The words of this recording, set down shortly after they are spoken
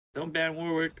Don't ban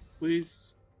Warwick,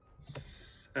 please.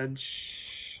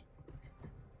 Sedge.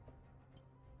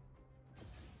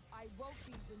 I won't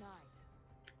be denied.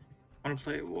 I want to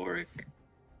play Warwick.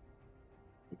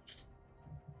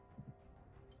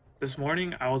 This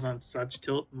morning, I was on such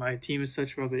tilt. My team is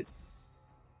such rubbish.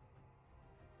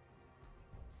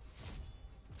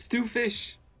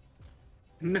 Stewfish!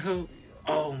 No!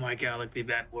 Oh my god, like they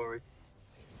banned Warwick.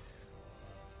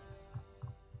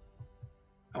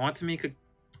 I want to make a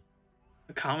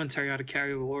commentary how to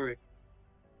carry Warwick.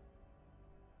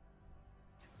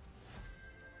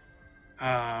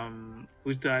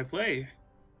 Who did I play?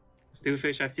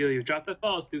 Stewfish, I feel you. Drop that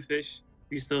ball, Stewfish.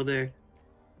 You still there?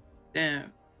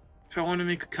 Damn. If I want to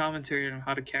make a commentary on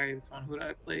how to carry this one, who did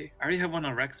I play? I already have one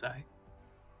on Rek'Sai.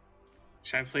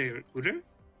 Should I play Udra?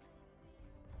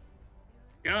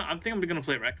 You know, I'm thinking I'm gonna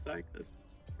play Rek'Sai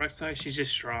because Rek'Sai, she's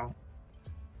just strong.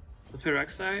 Let's play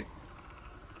Rek'Sai.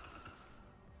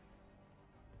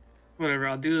 Whatever,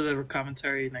 I'll do the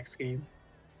commentary next game.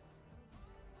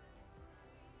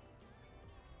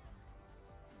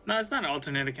 No, it's not an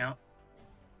alternate account.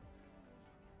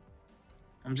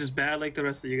 I'm just bad like the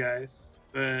rest of you guys,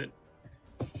 but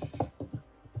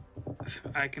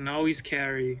I can always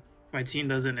carry. My team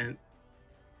doesn't,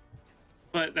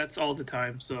 but that's all the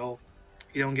time, so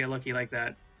you don't get lucky like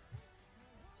that.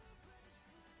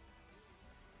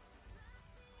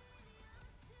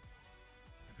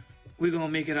 We're gonna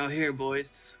make it out here,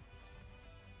 boys.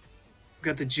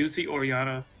 Got the juicy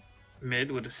Orianna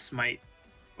mid with a smite.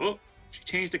 Oh, she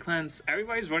changed the cleanse.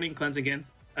 Everybody's running cleanse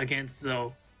against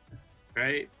Zoe,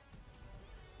 right?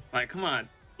 Like, come on.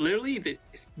 Literally,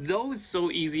 Zoe is so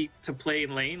easy to play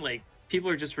in lane. Like, people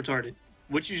are just retarded.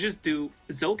 What you just do,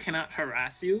 Zoe cannot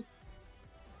harass you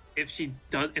if she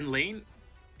does in lane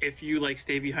if you like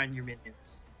stay behind your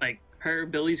minions. Like, her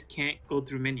abilities can't go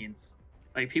through minions.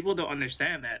 Like, people don't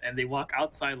understand that, and they walk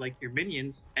outside like your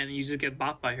minions, and you just get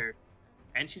bopped by her.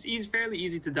 And she's fairly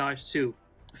easy to dodge too,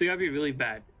 so you gotta be really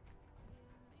bad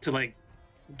to like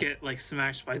get like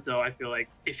smashed by Zoe. I feel like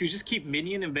if you just keep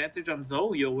minion advantage on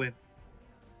Zoe, you'll win.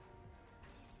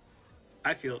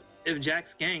 I feel if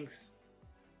Jax ganks,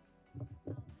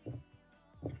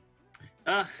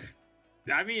 I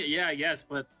mean, yeah, I guess,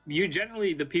 but you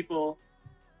generally the people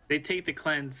they take the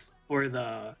cleanse for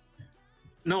the.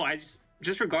 No, I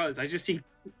just regardless, I just see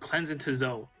cleanse into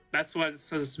Zoe. That's what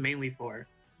it's mainly for,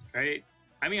 right?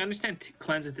 I mean, I understand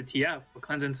cleanse into TF, but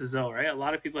cleanse into Zoe, right? A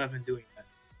lot of people have been doing that.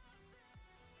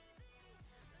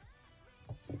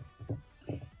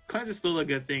 Cleanse is still a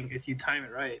good thing if you time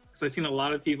it right. Because I've seen a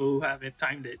lot of people who haven't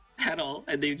timed it at all,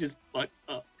 and they just fucked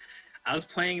up. I was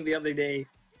playing the other day,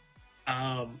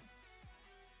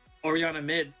 Orianna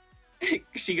mid.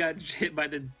 She got hit by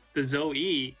the Zoe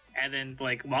E, and then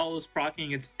like while it was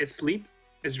proccing its sleep,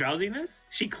 its drowsiness,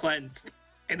 she cleansed,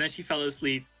 and then she fell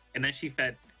asleep, and then she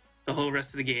fed the whole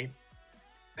rest of the game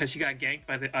because she got ganked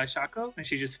by the Shaco, and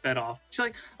she just fed off. She's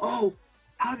like, "Oh,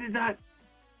 how did that?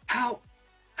 How?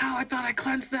 I thought I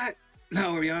cleansed that."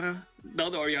 No, Orianna, the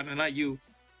other Orianna, not you,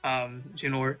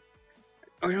 Jinor.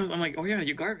 I'm like, Orianna,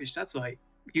 you're garbage. That's why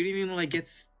you didn't even like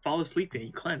fall asleep and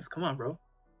you cleanse. Come on, bro.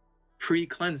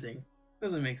 Pre-cleansing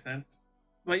doesn't make sense.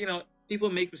 But you know, people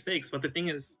make mistakes. But the thing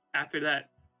is, after that,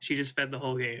 she just fed the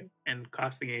whole game and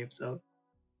cost the game. So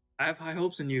I have high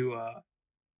hopes in you,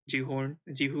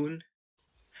 Jihoon.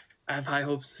 I have high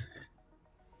hopes.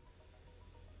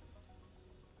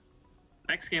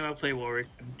 Next game I'll play Warwick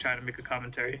and try to make a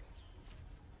commentary.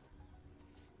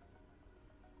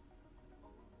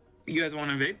 You guys want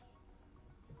to invade?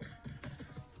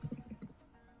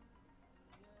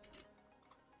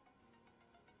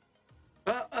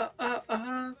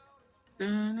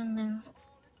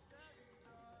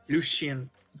 Lucian.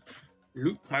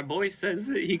 My boy says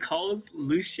he calls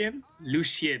Lucian.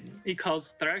 He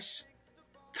calls Thresh.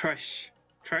 He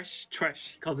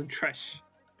calls him Tresh.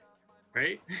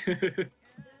 Right?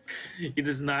 He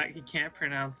does not. He can't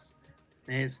pronounce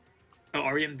his. Oh,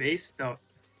 Ori in base? No.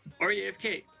 Ori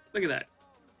AFK. Look at that.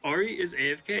 Ori is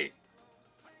AFK.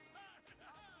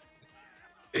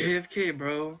 AFK,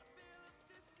 bro.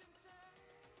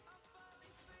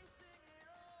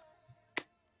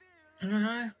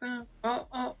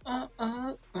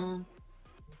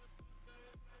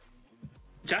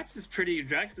 Jax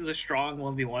is a strong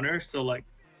 1v1er, so like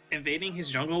invading his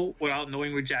jungle without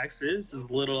knowing where Jax is a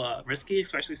little risky,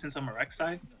 especially since I'm a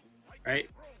Rek'Sai, right?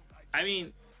 I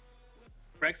mean,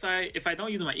 Rek'Sai, if I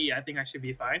don't use my E, I think I should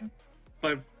be fine,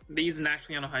 but these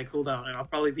naturally on a high cooldown, and I'll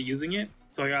probably be using it,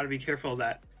 so I gotta be careful of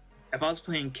that. If I was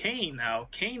playing Kayn now,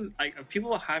 like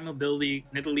people with high mobility,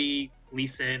 Nidalee, Lee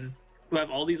Sin, who have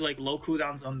all these like low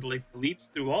cooldowns on like the leaps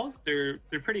through walls, they're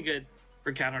pretty good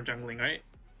for counter jungling, right?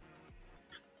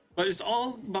 But it's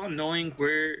all about knowing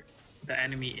where the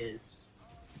enemy is,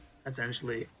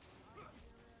 essentially.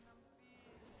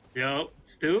 Yo,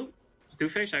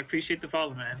 Stewfish, I appreciate the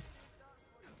follow, man.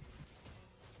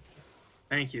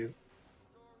 Thank you.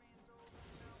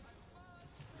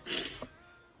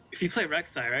 If you play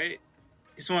Rek'Sai, right? You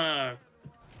just wanna.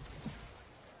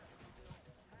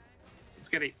 It's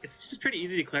just pretty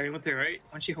easy to clear with her, right?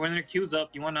 When her Q's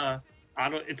up, you wanna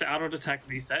it's an auto attack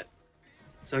reset.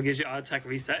 So it gives you auto attack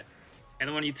reset. And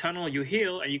then when you tunnel, you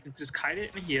heal, and you can just kite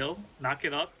it and heal, knock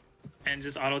it up, and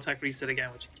just auto attack reset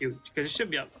again with your Q. Because it should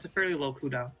be up. It's a fairly low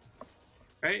cooldown.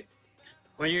 Right?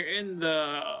 When you're in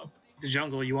the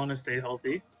jungle, you want to stay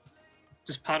healthy.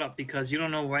 Just pot up because you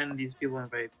don't know when these people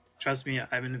invade. Trust me,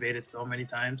 I've invaded so many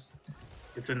times.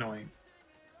 It's annoying.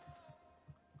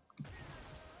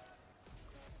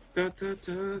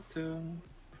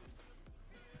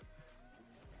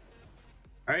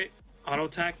 Alright, auto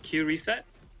attack, Q reset.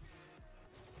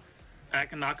 I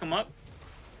can knock him up.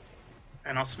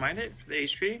 And I'll smite it for the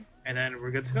HP, and then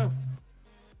we're good to go.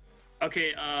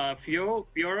 Okay,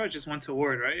 Fiora just went to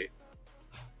ward, right?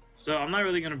 So I'm not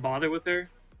really gonna bother with her,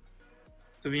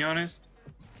 to be honest.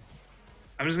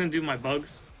 I'm just gonna do my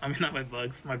bugs. I mean, not my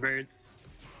bugs, my birds.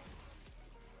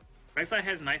 Rek'Sai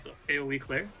has nice AoE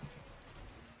clear.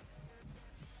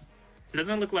 It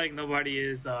doesn't look like nobody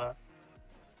is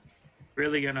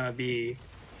really gonna be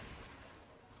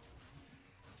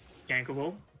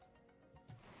gankable.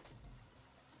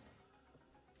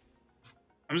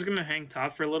 I'm just gonna hang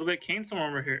top for a little bit. Kane's somewhere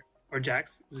over here. Or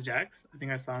Jax. Is it Jax? I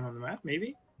think I saw him on the map,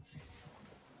 maybe?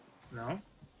 No.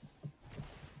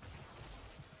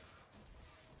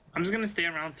 I'm just gonna stay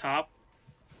around top.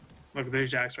 Look,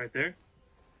 there's Jax right there.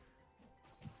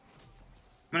 I'm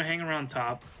gonna hang around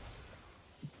top.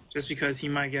 Just because he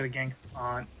might get a gank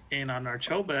on our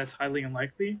Cho, but that's highly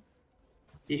unlikely.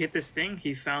 He hit this thing,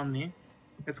 he found me.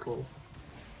 It's cool.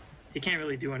 He can't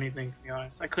really do anything, to be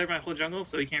honest. I cleared my whole jungle,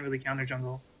 so he can't really counter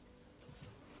jungle.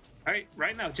 Alright,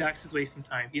 right now Jax is wasting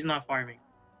time. He's not farming.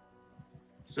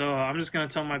 So I'm just gonna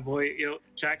tell my boy, yo,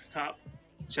 Jax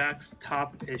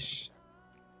top-ish.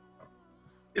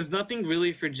 There's nothing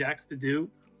really for Jax to do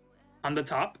on the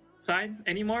top side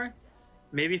anymore.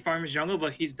 Maybe farm his jungle,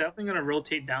 but he's definitely gonna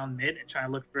rotate down mid and try to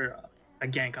look for a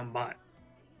gank on bot.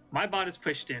 My bot is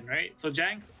pushed in, right? So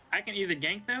Jax, I can either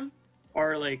gank them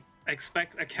or like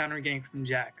expect a counter gank from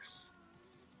Jax.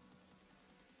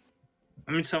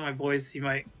 I'm gonna tell my boys he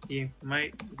might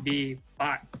be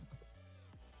bot.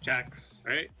 Jax,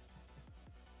 right?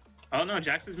 Oh no,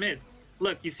 Jax is mid.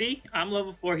 Look, you see? I'm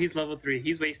level 4, he's level 3.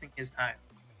 He's wasting his time.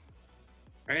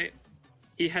 Right?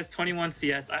 He has 21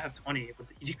 CS, I have 20.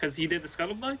 Because he did the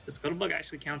Scuttlebug, the Scuttlebug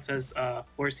actually counts as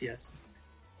 4 CS.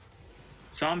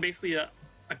 So I'm basically a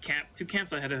camp, 2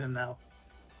 camps ahead of him now.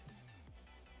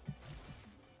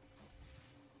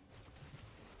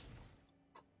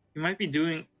 He might be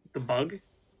doing the bug.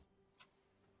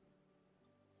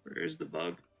 Where's the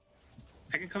bug?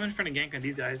 I can come in front of gank on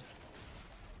these guys.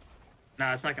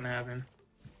 Nah, it's not gonna happen.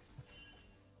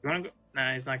 You wanna go?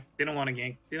 Nah, he's not. They don't want to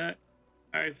gank. See that?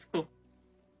 Alright, it's cool.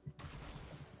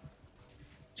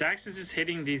 Jax is just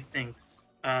hitting these things.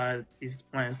 These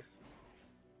plants.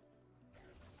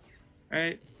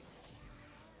 Alright.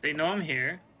 They know I'm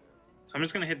here. So I'm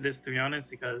just gonna hit this, to be honest,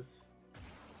 because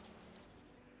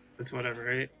it's whatever,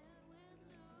 right?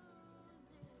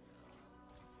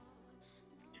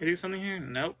 Can I do something here?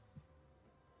 Nope.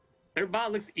 Their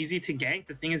bot looks easy to gank.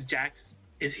 The thing is, Jax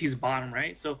is he's bottom,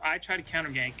 right? So if I try to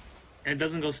counter gank and it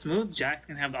doesn't go smooth, Jax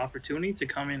can have the opportunity to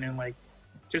come in and like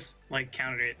just like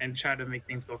counter it and try to make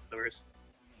things go for the worst.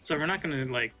 So we're not gonna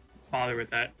like bother with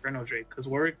that for no Drake because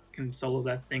Warwick can solo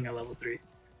that thing at level 3.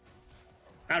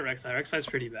 Not Rek'Sai. Rek'Sai's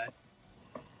pretty bad.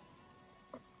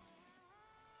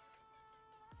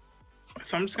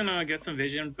 So I'm just gonna get some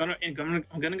vision. I'm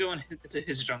gonna go and hit into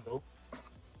his jungle.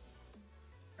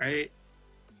 Right.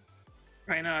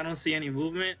 Right now I don't see any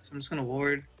movement, so I'm just gonna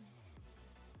ward.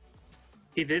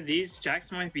 He did these.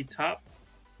 Jax might be top,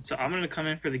 so I'm gonna come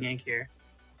in for the gank here.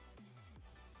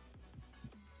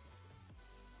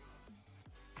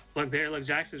 Look there. Look,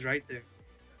 Jax is right there.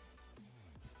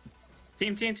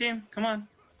 Team, come on.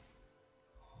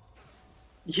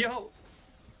 Yo.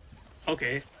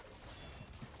 Okay.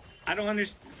 I don't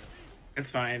understand. It's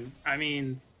fine. I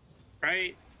mean,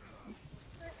 right?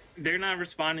 They're not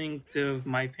responding to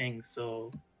my ping, so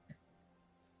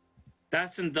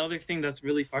that's another thing that's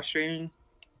really frustrating,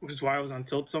 which is why I was on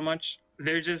tilt so much.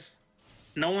 They're just,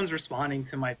 no one's responding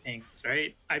to my pings,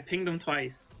 right? I pinged them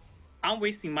twice. I'm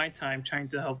wasting my time trying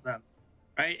to help them.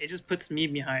 right? It just puts me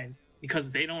behind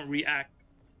because they don't react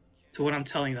to what I'm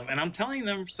telling them. And I'm telling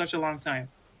them for such a long time.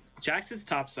 Jax is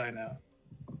top side now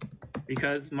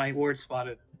because my ward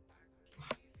spotted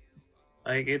him.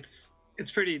 Like, it's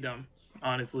pretty dumb,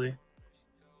 honestly.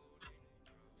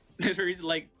 The reason,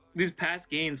 like, these past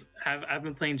games, I've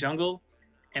been playing jungle,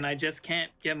 and I just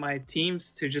can't get my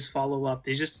teams to just follow up.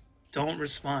 They just don't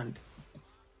respond,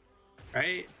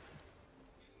 right?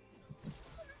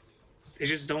 They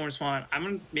just don't respond. I'm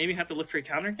gonna maybe have to look for a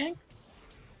counter gank.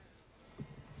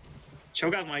 Cho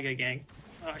got my gank.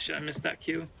 Oh shit, I missed that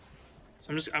Q.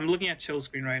 So I'm looking at Cho's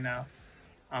screen right now.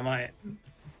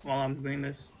 While I'm doing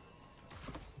this.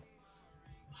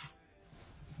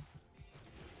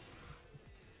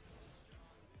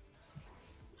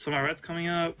 So my red's coming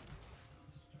up.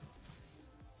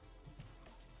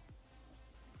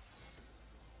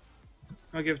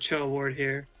 I'll give Cho a ward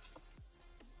here.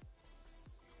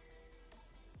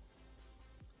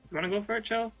 You wanna go for it,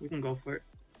 Cho? We can go for it.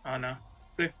 Oh no.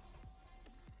 See?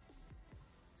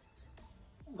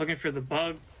 Looking for the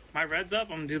bug. My red's up,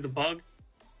 I'm gonna do the bug.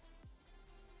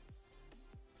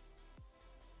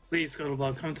 Please,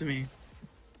 Scuttlebug, come to me.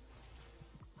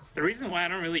 The reason why I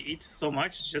don't really eat so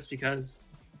much is just because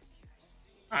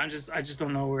I just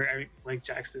don't know where like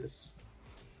Jax is.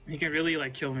 He can really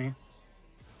like kill me.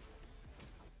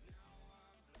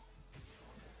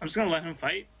 I'm just gonna let him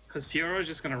fight because Fiora is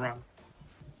just gonna run.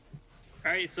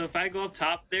 Alright, so if I go up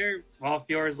top there while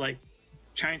Fiora's like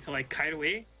trying to like kite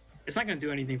away, it's not gonna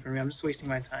do anything for me. I'm just wasting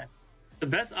my time. The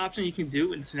best option you can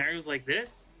do in scenarios like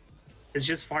this is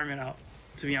just farm it out,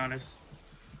 to be honest.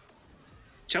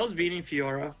 Cho's beating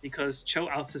Fiora because Cho will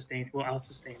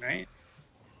out-sustain, right?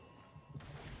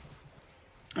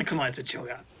 And come on, it's a Cho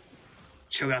got.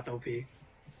 Cho got the OP.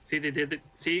 See, they did it.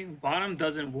 See, bottom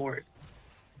doesn't ward,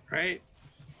 right?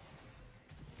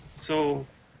 So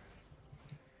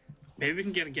maybe we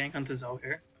can get a gank onto Zoe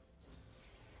here.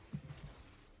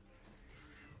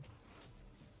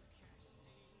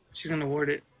 She's gonna ward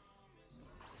it.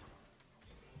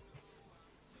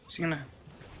 She's gonna.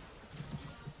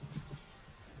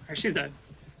 Alright, she's dead.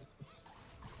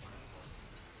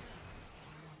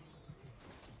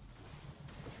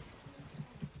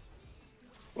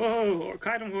 Whoa,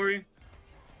 Kaidan Worry.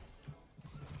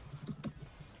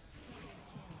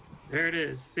 There it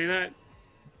is. See that?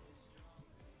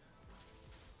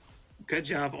 Good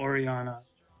job, Orianna.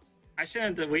 I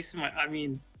shouldn't have wasted my. I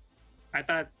mean, I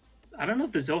thought. I don't know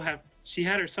if the Zoe had. She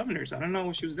had her summoners. I don't know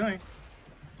what she was doing.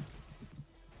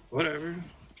 Whatever.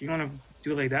 If you want to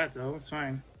do it like that, Zoe, it's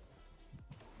fine.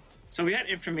 So we had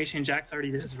information. Jax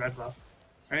already did his red buff,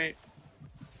 right?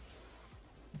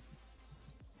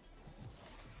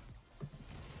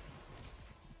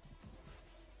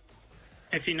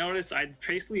 If you notice, I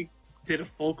basically did a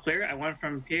full clear. I went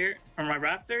from here, from my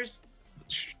Raptors,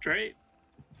 straight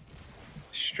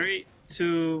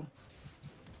to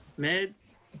mid.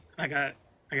 I got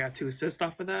 2 assists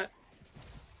off of that.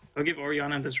 I'll give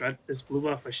Orianna this blue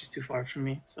buff, but she's too far from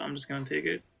me, so I'm just gonna take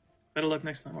it. Better luck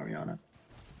next time, Orianna.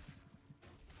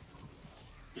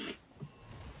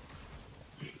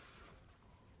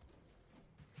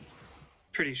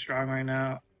 Pretty strong right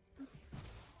now.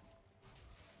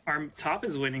 Our top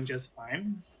is winning just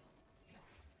fine.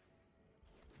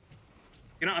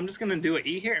 You know, I'm just gonna do an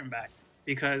E here and back,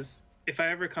 because if I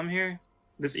ever come here,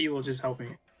 this E will just help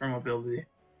me for mobility.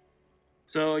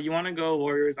 So you want to go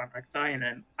Warriors on Rek'Sai, and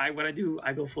then I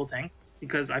go full tank,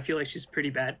 because I feel like she's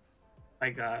pretty bad,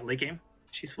 like late game.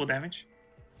 She's full damage.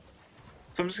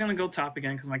 So I'm just gonna go top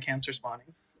again because my camps are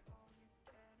spawning.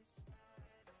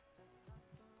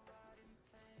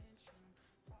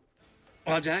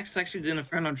 While Jax actually did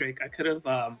Inferno Drake, I could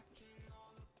have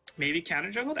maybe counter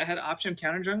jungled. I had an option of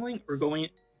counter jungling or going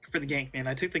for the gank mid.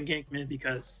 I took the gank mid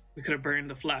because we could have burned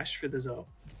the flash for the Zoe.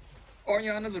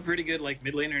 Orianna's a pretty good like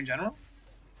mid laner in general.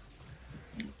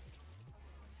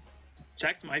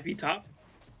 Jax might be top.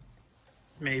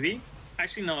 Maybe.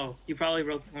 Actually, no. He probably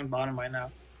wrote one bottom by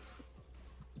now.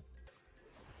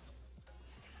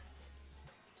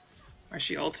 Is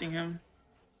she ulting him?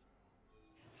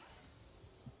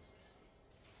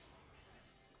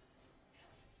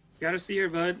 Gotta see her,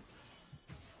 bud.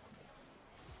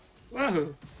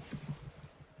 Whoa.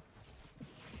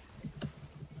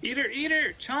 Eat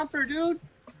her! Chomp her, dude!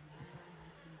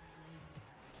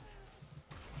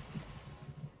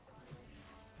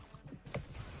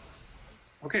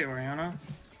 Okay, Orianna.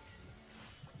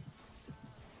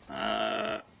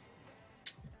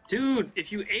 Dude,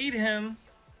 if you ate him...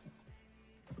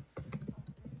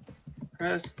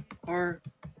 Pressed R,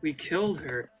 we killed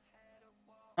her.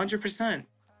 100%.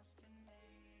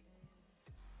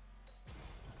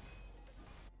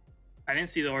 I didn't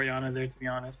see the Orianna there, to be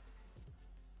honest.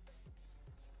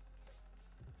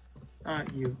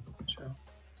 Not you, Joe.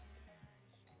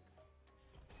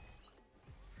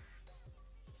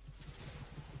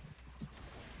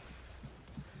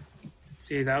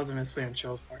 See, that was a misplay on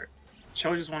Cho's part.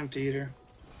 Cho just wanted to eat her.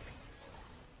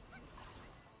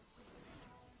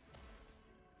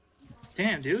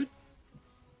 Damn, dude.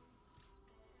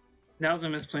 That was a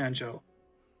misplay on Cho.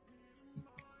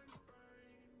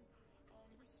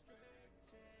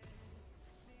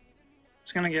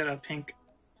 Just gonna get a pink.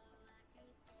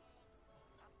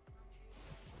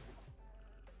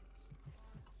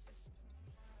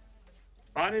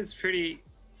 Bot is pretty.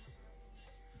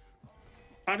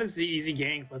 Bot is the easy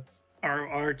gank, but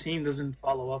our team doesn't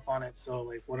follow up on it. So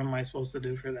like, what am I supposed to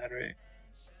do for that, right?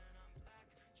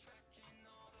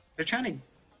 They're trying to.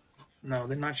 No,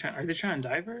 they're not trying. Are they trying to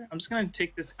dive her? I'm just gonna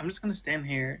take this. I'm just gonna stand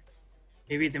here.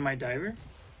 Maybe they might dive her.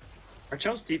 Our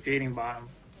Chel's TP-ing bottom.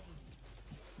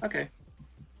 Okay.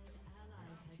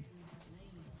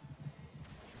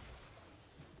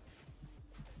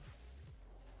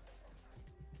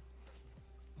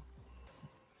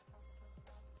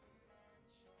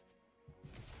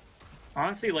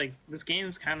 Honestly, like, this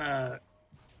game's kind of...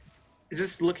 It's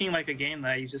just looking like a game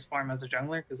that you just farm as a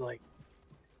jungler, because, like,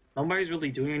 nobody's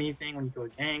really doing anything when you go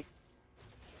gank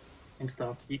and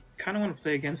stuff. You kind of want to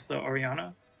play against the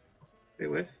Orianna. Play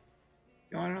with.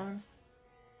 You want to know?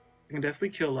 You can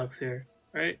definitely kill Lux here,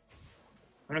 right?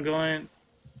 I'm gonna go in,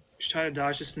 just try to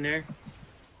dodge this snare.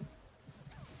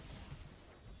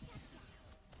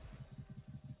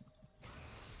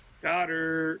 Got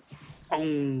her.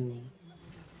 Boom.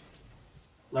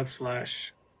 Lux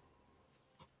flash.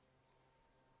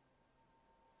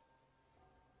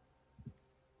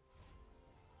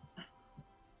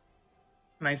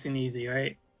 Nice and easy,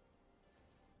 right?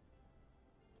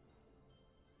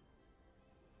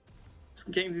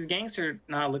 These ganks are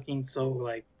not looking so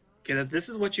like. Okay, this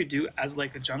is what you do as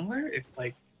like a jungler. If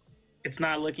like, it's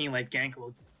not looking like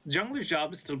gankable. Jungler's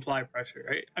job is to apply pressure,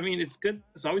 right? I mean, it's good.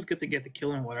 It's always good to get the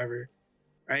kill and whatever,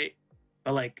 right?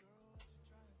 But like,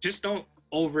 just don't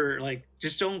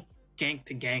just don't gank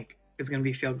to gank. It's gonna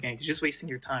be failed gank. You're just wasting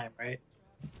your time, right?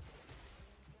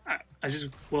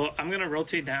 I'm gonna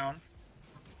rotate down.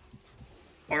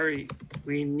 Or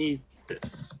we need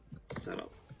this setup.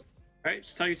 Right?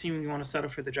 Just tell your team you want to settle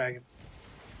for the dragon.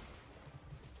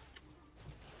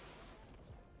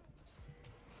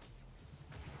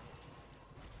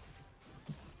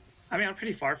 I mean, I'm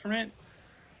pretty far from it.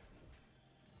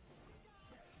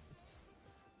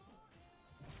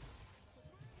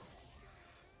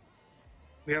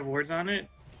 We have wards on it.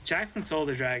 Jax can solo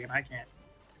the dragon. I can't.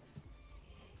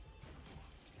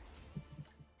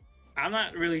 I'm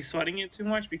not really sweating it too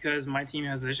much because my team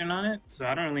has vision on it, so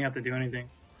I don't really have to do anything.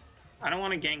 I don't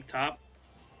want to gank top,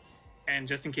 and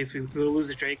just in case we'll lose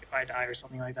the Drake if I die or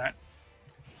something like that.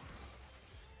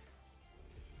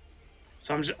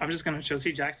 So I'm just gonna chill.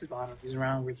 See, Jax is bottom. He's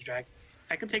around where the dragon is.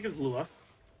 I could take his blue up,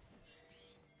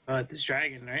 but this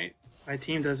dragon, right? My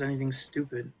team does anything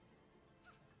stupid.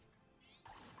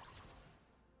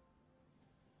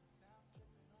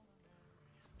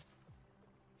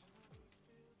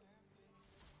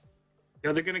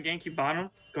 Yo, they're gonna gank you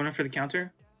bottom, going in for the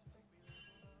counter.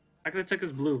 I could have took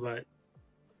his blue, but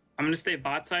I'm gonna stay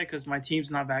bot side because my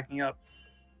team's not backing up.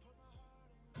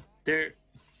 They're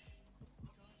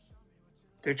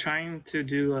trying to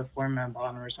do a 4-man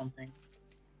bottom or something.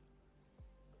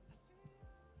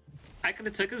 I could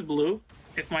have took his blue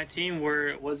if my team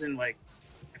wasn't like,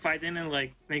 if I didn't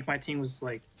like think my team was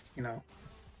like, you know,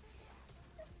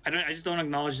 I just don't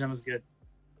acknowledge them as good.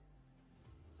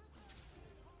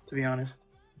 To be honest.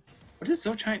 What is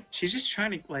Zoe trying? She's just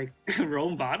trying to like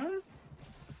roam bottom?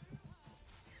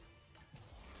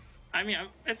 I mean,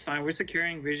 it's fine. We're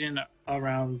securing vision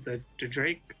around the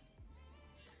Drake.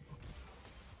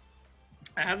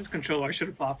 I have this controller. I should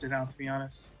have popped it out, to be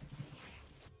honest.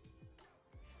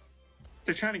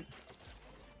 They're trying to...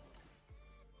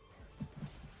 I'm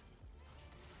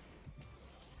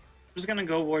just gonna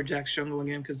go ward Jax jungle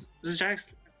again, because this is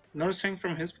Jax noticing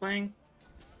from his playing.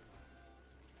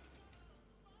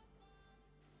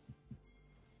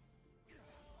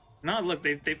 No, look,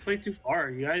 they play too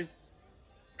far. You guys...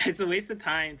 It's a waste of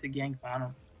time to gank bottom.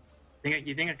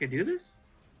 You think I could do this?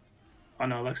 Oh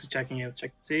no, Lux is checking it.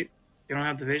 Check the seat. They don't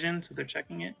have the vision, so they're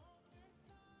checking it.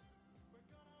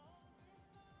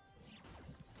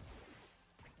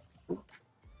 Oop.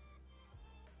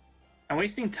 I'm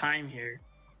wasting time here.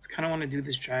 I just kind of want to do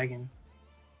this dragon.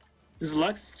 This is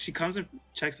Lux. She comes and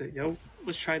checks it. Yo,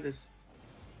 let's try this.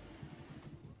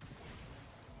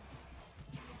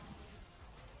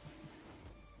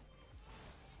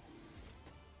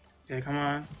 Yeah, come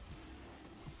on.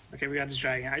 Okay, we got this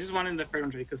dragon. I just wanted the Inferno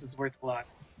Drake because it's worth a lot.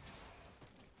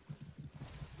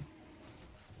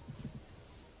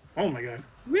 Oh my god.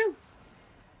 Woo!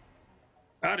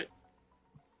 Got it.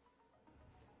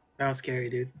 That was scary,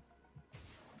 dude.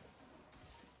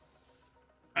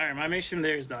 Alright, my mission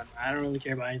there is done. I don't really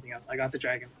care about anything else. I got the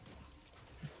dragon.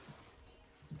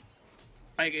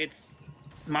 Like, it's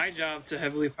my job to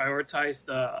heavily prioritize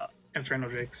the Inferno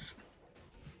Drakes.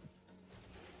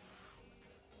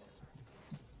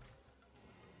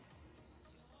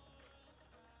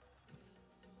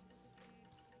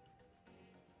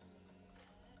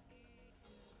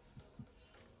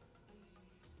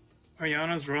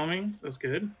 Ariana's roaming. That's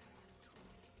good.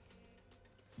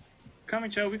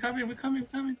 Coming, Joe. We coming. We coming. We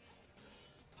coming.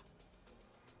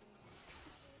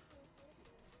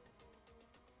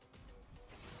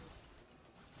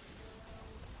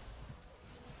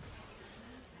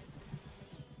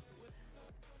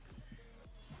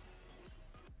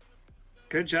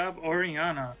 Good job,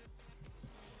 Oriana.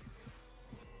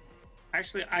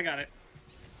 Actually, I got it.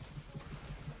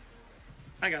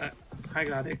 I got it. I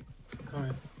got it. Come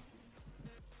in.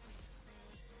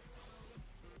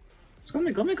 Let's come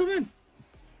in. Come in. Come in.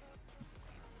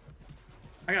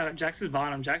 I got it. Jax is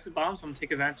bottom. Jax is bottom, so I'm gonna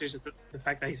take advantage of the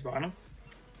fact that he's bottom.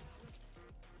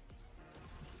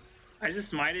 I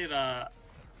just smited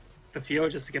the Fio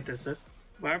just to get the assist.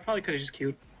 Well, I probably could have just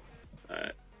queued,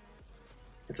 but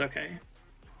it's okay.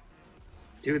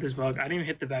 Dude, this bug. I didn't even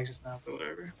hit the bag just now, but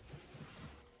whatever.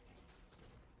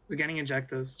 He's getting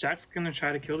ejectos. Jack's gonna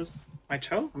try to kill this. My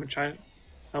Cho? I'm gonna try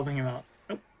helping him out.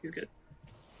 Nope, he's good.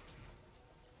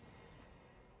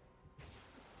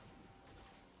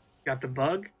 Got the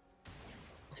bug.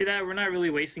 See that? We're not really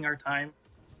wasting our time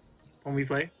when we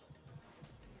play.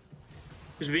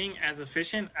 Just being as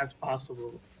efficient as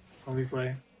possible when we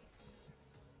play.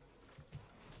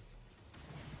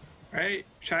 Right?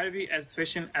 Try to be as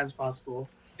efficient as possible.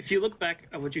 If you look back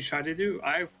at what you tried to do,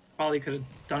 I probably could have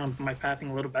done my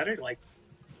pathing a little better. Like,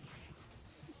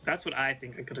 that's what I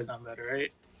think I could have done better,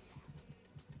 right?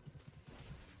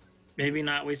 Maybe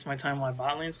not waste my time on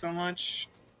bot lane so much.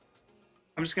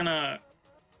 I'm just gonna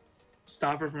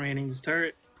stop her from hitting this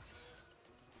turret.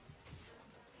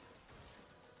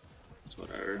 It's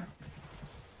whatever.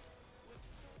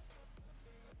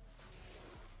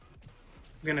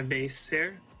 I'm gonna base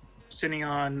here. Sitting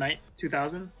on Knight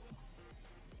 2000.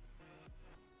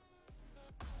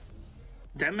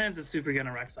 Deadman's a super good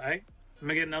on Rek'Sai. I'm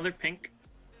gonna get another pink.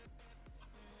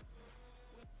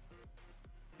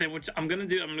 Then which I'm gonna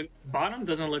do, bottom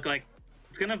doesn't look like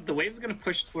the wave's gonna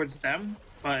push towards them,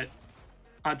 but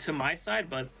to my side,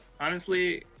 but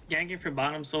honestly, ganking for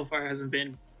bottom so far hasn't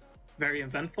been very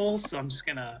eventful, so I'm just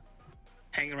gonna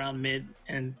hang around mid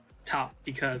and top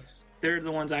because they're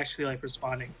the ones actually like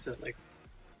responding to like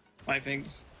my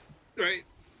things, right?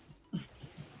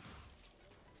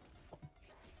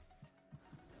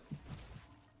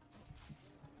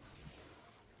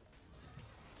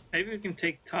 Maybe we can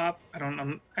take top. I don't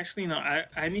know. Actually, no.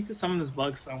 I need to summon this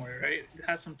bug somewhere, right? It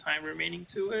has some time remaining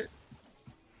to it.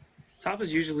 Top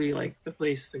is usually like the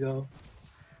place to go.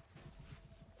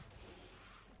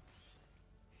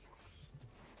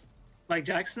 Like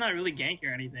Jack's not really ganky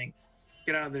or anything.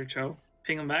 Get out of there, Cho.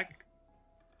 Ping him back.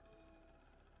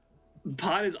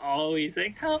 Bot is always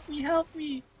saying, "Help me, help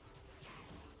me."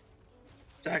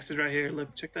 Jax is right here.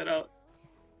 Look, check that out.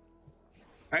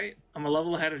 Alright, I'm a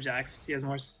level ahead of Jax. He has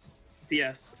more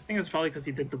CS. I think it's probably because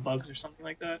he did the bugs or something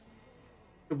like that.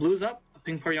 The blue's up.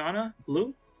 Ping Poriana.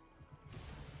 Blue.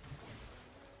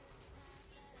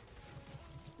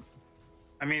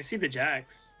 I mean, I see the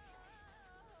Jax.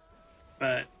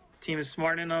 But team is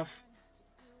smart enough.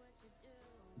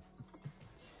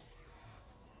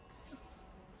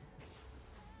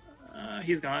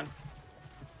 He's gone.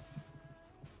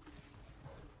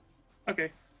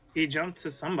 Okay. He jumped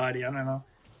to somebody. I don't know.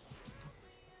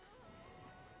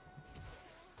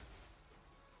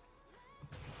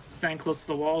 Stand close to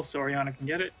the wall so Oriana can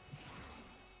get it.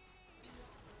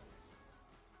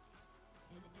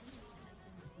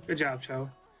 Good job, Cho.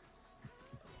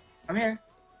 I'm here.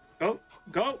 Go.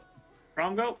 Go.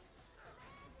 Rom, go.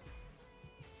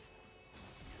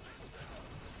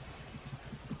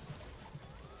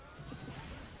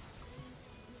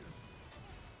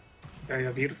 There you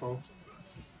go. Beautiful.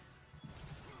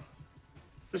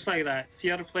 Just like that. See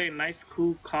how to play nice,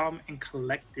 cool, calm, and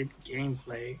collected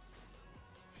gameplay.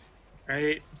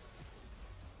 Right?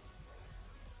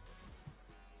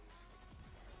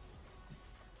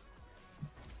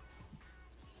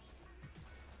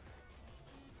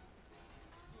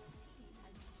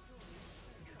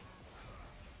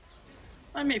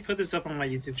 I may put this up on my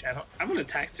YouTube channel. I'm gonna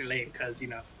tax their lane because, you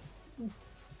know,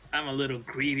 I'm a little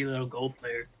greedy little gold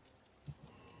player.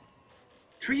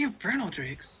 3 Inferno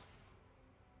Drakes.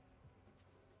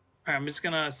 Alright, I'm just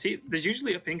gonna see. There's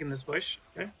usually a pink in this bush.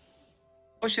 Okay.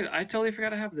 Oh shit, I totally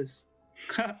forgot I have this.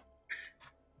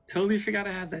 Totally forgot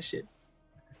I had that shit.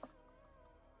 I'm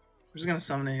just gonna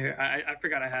summon it here. I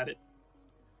forgot I had it.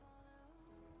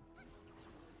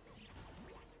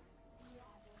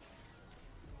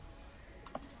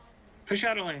 Push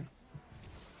out a lane.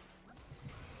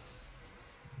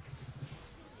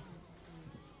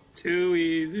 Too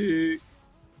easy.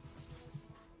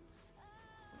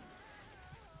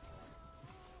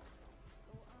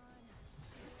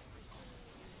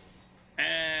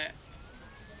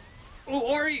 Oh,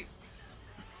 Ori!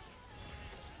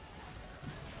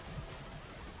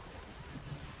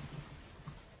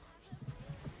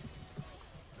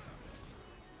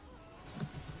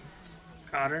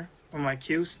 Got her. With my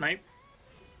Q, snipe.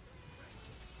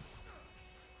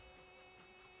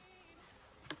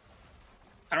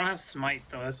 I don't have smite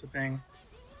though, that's the thing.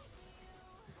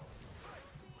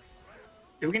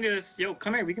 Yeah, we can do this. Yo,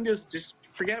 come here, we can do this. Just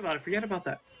forget about it. Forget about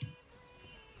that.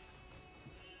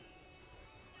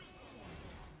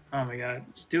 Oh my god.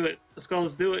 Just do it. Let's go,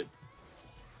 let's do it.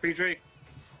 Free Drake.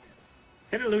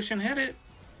 Hit it, Lucian, hit it.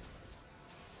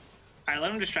 Alright,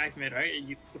 let him distract mid, right?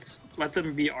 Let's let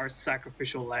them be our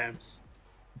sacrificial lambs.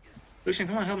 Lucian,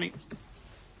 come on, help me.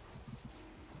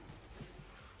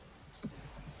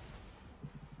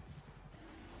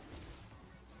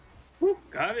 Woo,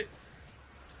 got it.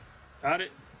 Got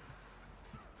it.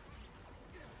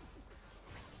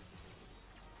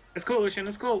 Let's go, Lucian,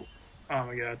 let's go. Oh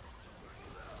my god.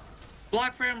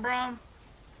 Block for him, Braum.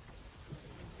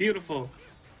 Beautiful.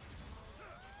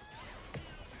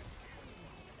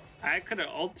 I could have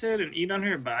ulted and eat on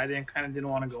her, but I kind of didn't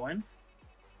want to go in.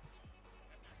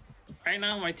 Right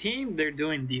now, my team, they're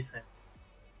doing decent.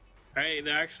 Right?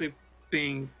 They're actually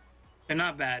being... They're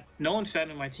not bad. No one's fed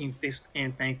in my team this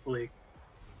game, thankfully.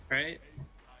 Right?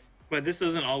 But this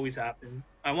doesn't always happen.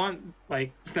 I want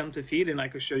like them to feed, and I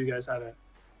could show you guys how to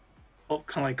kind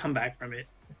of like come back from it.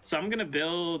 So I'm gonna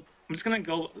build. I'm just gonna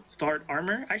go start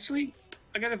armor. Actually,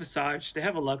 I got a Visage. They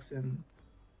have a Lux, and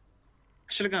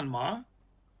I should have gone Ma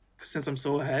since I'm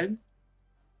so ahead.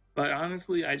 But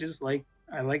honestly, I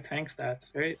like tank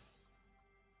stats, right?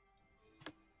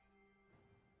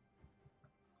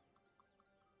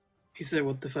 He said,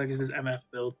 "What the fuck is this MF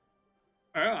build?"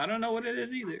 Oh, I don't know what it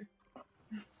is either.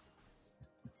 I'm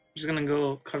just gonna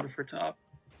go cover for top.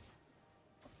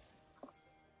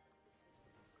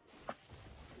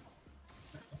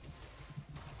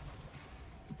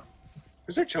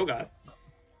 Where's our Cho'Gath?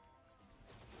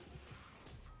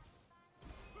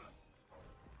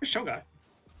 Where's Cho'Gath?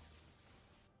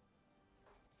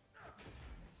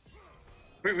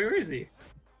 Where is he?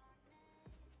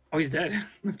 Oh, he's dead.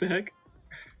 What the heck?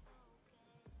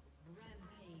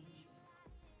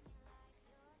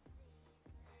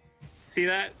 See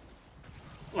that?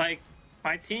 Like,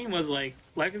 my team was like,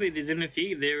 luckily they didn't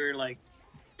feed. They were like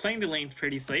playing the lanes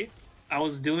pretty safe. I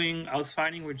was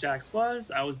finding where Jax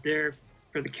was. I was there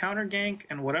for the counter gank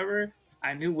and whatever.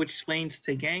 I knew which lanes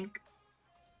to gank.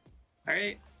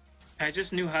 Alright? I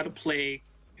just knew how to play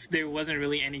if there wasn't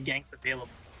really any ganks available.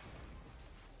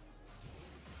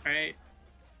 Alright?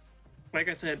 Like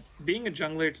I said, being a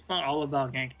jungler, it's not all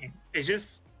about ganking. It's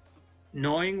just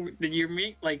knowing that you're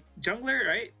like jungler,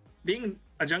 right? Being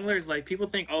a jungler is like, people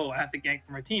think, oh, I have to gank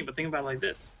for my team, but think about it like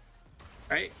this,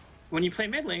 right? When you play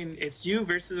mid lane, it's you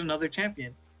versus another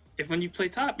champion. When you play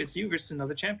top, it's you versus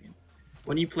another champion.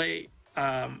 When you play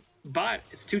bot,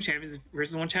 it's 2 champions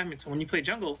versus 1 champion. So when you play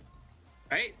jungle,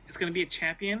 right, it's going to be a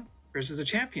champion versus a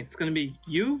champion. It's going to be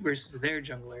you versus their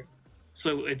jungler.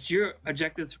 So it's your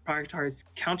objective to prioritize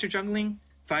counter jungling,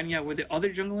 finding out where the other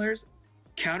junglers,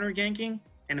 counter ganking,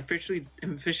 and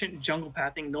efficient jungle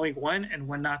pathing, knowing when and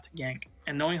when not to gank,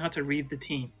 and knowing how to read the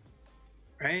team,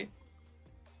 right?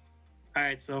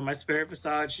 Alright, so my Spirit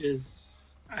Visage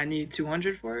is... I need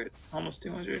 200 for it. Almost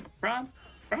 200. Braum,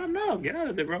 no, get out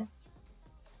of there, bro. I'm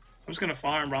just gonna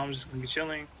farm, bro. I'm just gonna be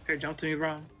chilling. Okay, jump to me,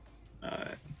 Braum.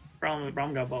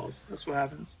 Braum got balls. That's what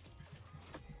happens.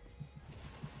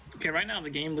 Okay, right now the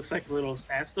game looks like a little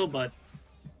standstill, but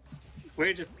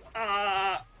we're just...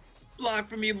 block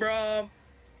from me, bro.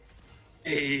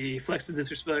 Hey, flex the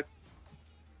disrespect.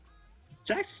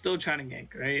 Jack's still trying to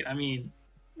gank, right? I mean,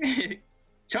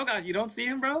 Cho'Gath, you don't see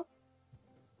him, bro?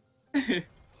 He's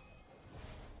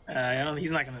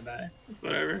not gonna die. It's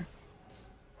whatever.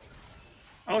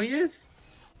 Oh, he is.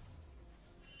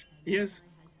 He is.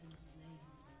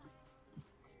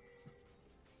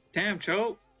 Damn,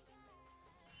 Cho.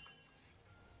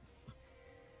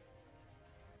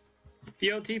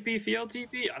 Theo TP, Theo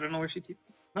TP. I don't know where she TP.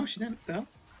 No, she didn't. The hell?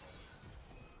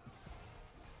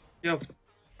 Yo,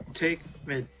 take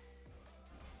mid.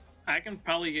 I can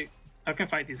probably get. I can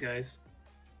fight these guys.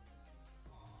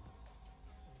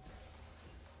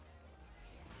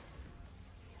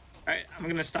 Alright, I'm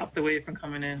gonna stop the wave from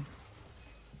coming in.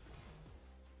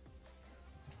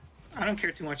 I don't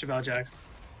care too much about Jax.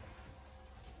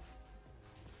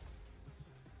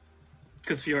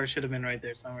 Because Fiora should have been right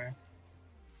there somewhere.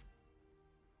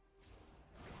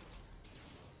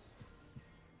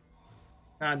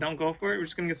 Nah, don't go for it. We're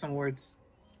just gonna get some wards.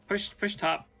 Push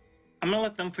top. I'm gonna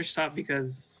let them push top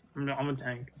because I'm a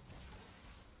tank.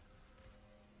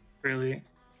 Really.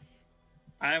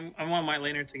 I want my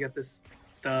laner to get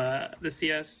the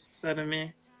CS set of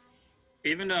me.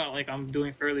 Even though like I'm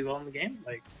doing fairly well in the game,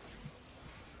 like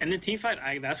in the team fight,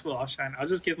 that's what I'll shine. I'll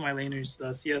just give my laners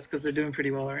the CS because they're doing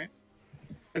pretty well, right?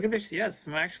 Look at their CS.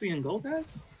 I'm actually in gold,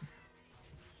 guys.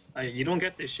 Like you don't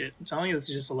get this shit. I'm telling you, this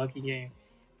is just a lucky game.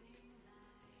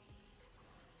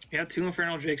 You have 2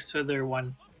 Infernal Drakes to their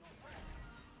 1.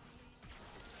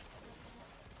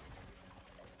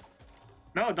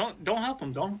 No, don't help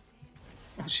him. Don't.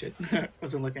 Oh shit,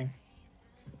 wasn't looking.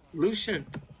 Lucian,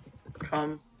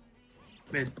 come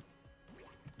mid.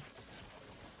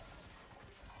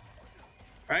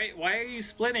 Right? Why are you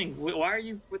splitting? Why are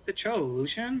you with the Cho,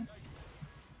 Lucian?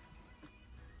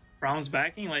 Braum's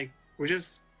backing? Like, we're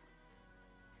just...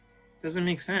 Doesn't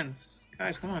make sense.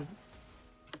 Guys, come on.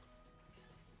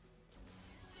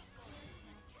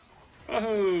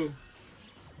 Oh!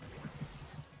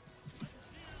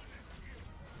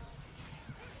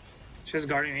 She has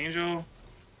Guardian Angel.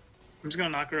 I'm just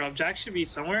gonna knock her up. Jack should be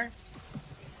somewhere.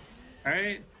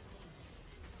 Alright.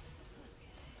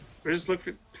 We're just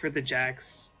looking for the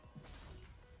Jacks.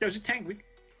 Yo, just tank. We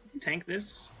can tank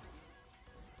this.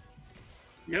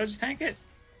 Yo, just tank it.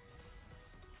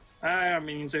 Our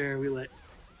minions are here. We lit.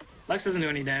 Lux doesn't do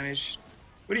any damage.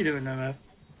 What are you doing, MF?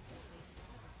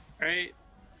 Alright.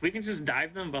 We can just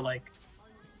dive them, but like,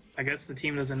 I guess the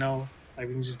team doesn't know. Like,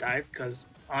 we can just dive because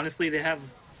honestly, they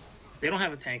don't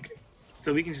have a tank,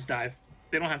 so we can just dive.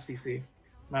 They don't have CC.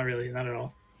 Not really, not at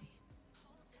all.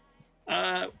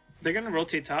 They're gonna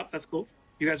rotate top. That's cool.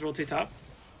 You guys rotate top.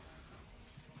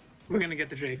 We're gonna get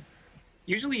the Drake.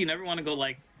 Usually, you never want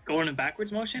to go in a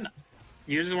backwards motion.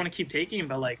 You just want to keep taking,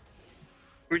 but like,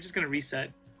 we're just gonna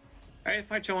reset. All right, if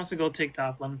my Cho wants to go take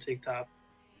top, let him take top.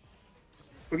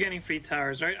 We're getting free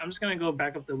towers, right? I'm just gonna go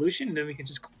back up the Lucian, and then we can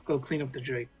just go clean up the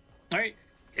Drake. All right,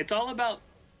 it's all about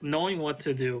knowing what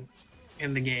to do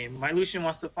in the game. My Lucian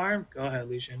wants to farm. Go ahead,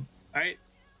 Lucian. All right,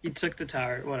 he took the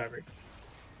tower. Whatever.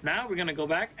 Now we're gonna go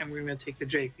back and we're gonna take the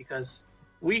Drake because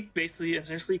we basically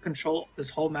essentially control this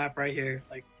whole map right here.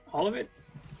 Like all of it,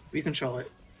 we control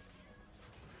it.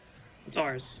 It's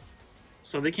ours.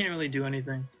 So they can't really do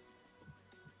anything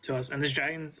to us. And this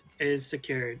dragon is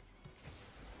secured.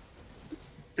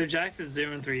 The Jax is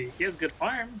 0-3. He has good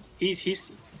farm. He's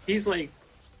like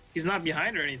he's not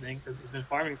behind or anything because he's been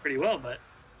farming pretty well, but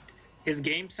his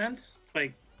game sense,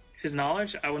 like his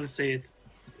knowledge, I wouldn't say it's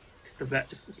the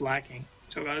best. It's lacking.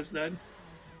 Cho'Gath is dead.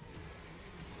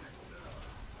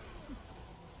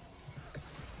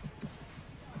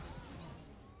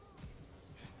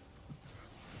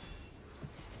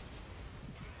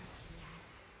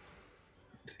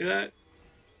 See that?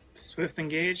 Swift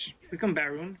engage. We can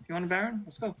Baron. If you want a Baron,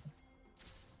 let's go.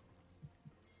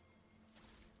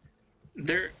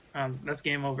 That's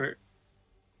game over.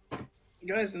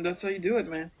 Guys, and that's how you do it,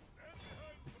 man.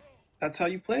 That's how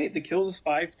you play it. The kills is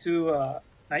 5 to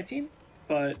 19,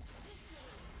 but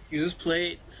you just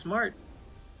play smart.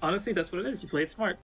 Honestly, that's what it is. You play it smart.